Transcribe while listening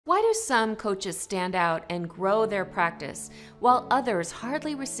Why do some coaches stand out and grow their practice while others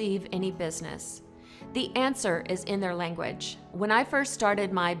hardly receive any business? The answer is in their language. When I first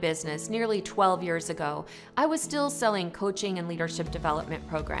started my business nearly 12 years ago, I was still selling coaching and leadership development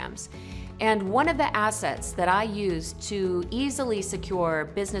programs. And one of the assets that I used to easily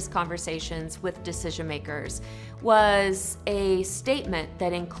secure business conversations with decision makers was a statement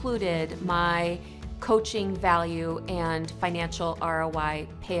that included my coaching value and financial ROI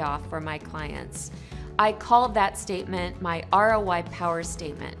payoff for my clients. I called that statement my ROI power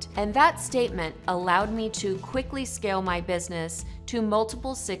statement, and that statement allowed me to quickly scale my business to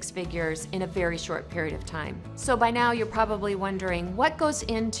multiple six figures in a very short period of time. So by now you're probably wondering what goes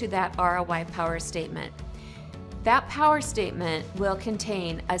into that ROI power statement. That power statement will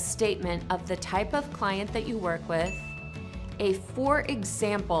contain a statement of the type of client that you work with, a for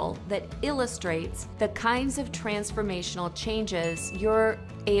example that illustrates the kinds of transformational changes you're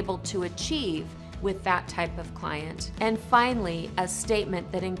able to achieve with that type of client, and finally, a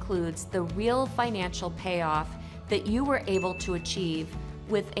statement that includes the real financial payoff that you were able to achieve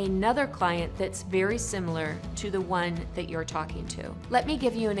with another client that's very similar to the one that you're talking to. Let me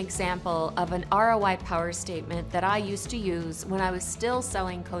give you an example of an ROI power statement that I used to use when I was still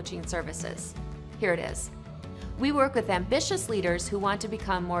selling coaching services. Here it is. We work with ambitious leaders who want to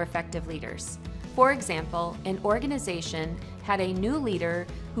become more effective leaders. For example, an organization had a new leader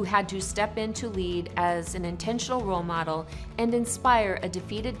who had to step in to lead as an intentional role model and inspire a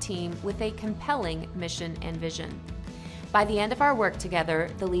defeated team with a compelling mission and vision. By the end of our work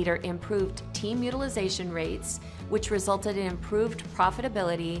together, the leader improved team utilization rates, which resulted in improved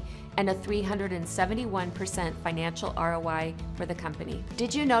profitability and a 371% financial ROI for the company.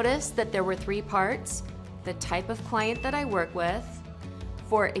 Did you notice that there were three parts? The type of client that I work with,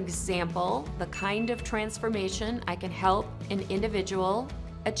 for example, the kind of transformation I can help an individual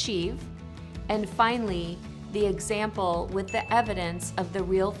achieve, and finally, the example with the evidence of the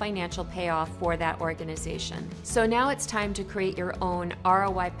real financial payoff for that organization. So now it's time to create your own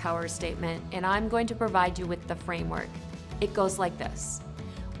ROI power statement, and I'm going to provide you with the framework. It goes like this.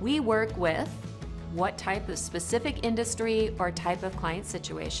 We work with what type of specific industry or type of client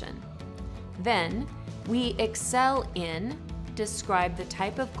situation. Then we excel in describe the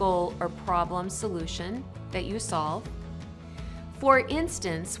type of goal or problem solution that you solve. For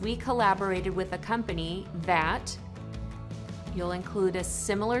instance, we collaborated with a company that you'll include a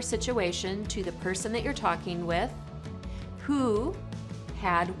similar situation to the person that you're talking with, who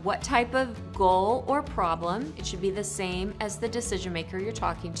had what type of goal or problem. It should be the same as the decision maker you're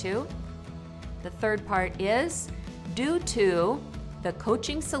talking to. The third part is, due to the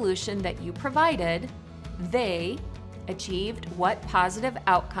coaching solution that you provided, they achieved what positive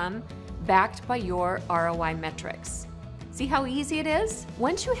outcome backed by your ROI metrics. See how easy it is?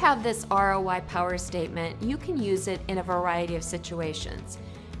 Once you have this ROI power statement, you can use it in a variety of situations.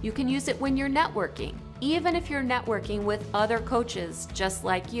 You can use it when you're networking, even if you're networking with other coaches just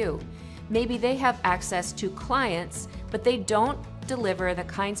like you. Maybe they have access to clients, but they don't deliver the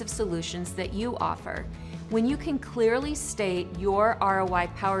kinds of solutions that you offer. When you can clearly state your ROI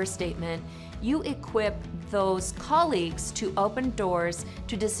power statement, you equip those colleagues to open doors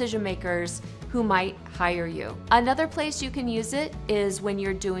to decision makers who might hire you. Another place you can use it is when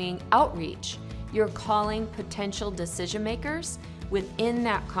you're doing outreach. You're calling potential decision makers. Within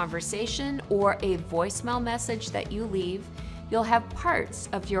that conversation or a voicemail message that you leave, you'll have parts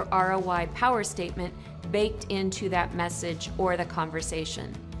of your ROI power statement baked into that message or the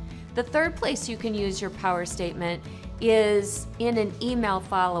conversation. The third place you can use your power statement is in an email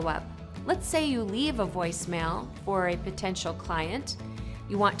follow-up. Let's say you leave a voicemail for a potential client.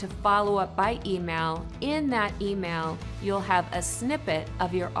 You want to follow up by email. In that email, you'll have a snippet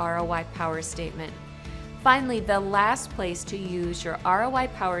of your ROI power statement. Finally, the last place to use your ROI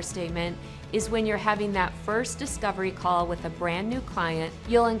power statement is when you're having that first discovery call with a brand new client.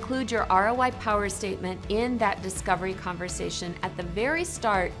 You'll include your ROI power statement in that discovery conversation at the very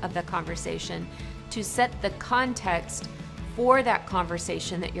start of the conversation to set the context for that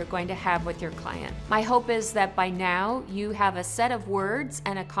conversation that you're going to have with your client. My hope is that by now you have a set of words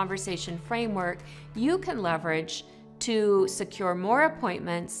and a conversation framework you can leverage to secure more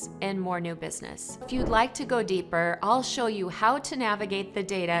appointments and more new business. If you'd like to go deeper, I'll show you how to navigate the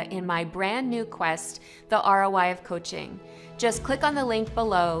data in my brand new quest, the ROI of Coaching. Just click on the link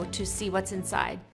below to see what's inside.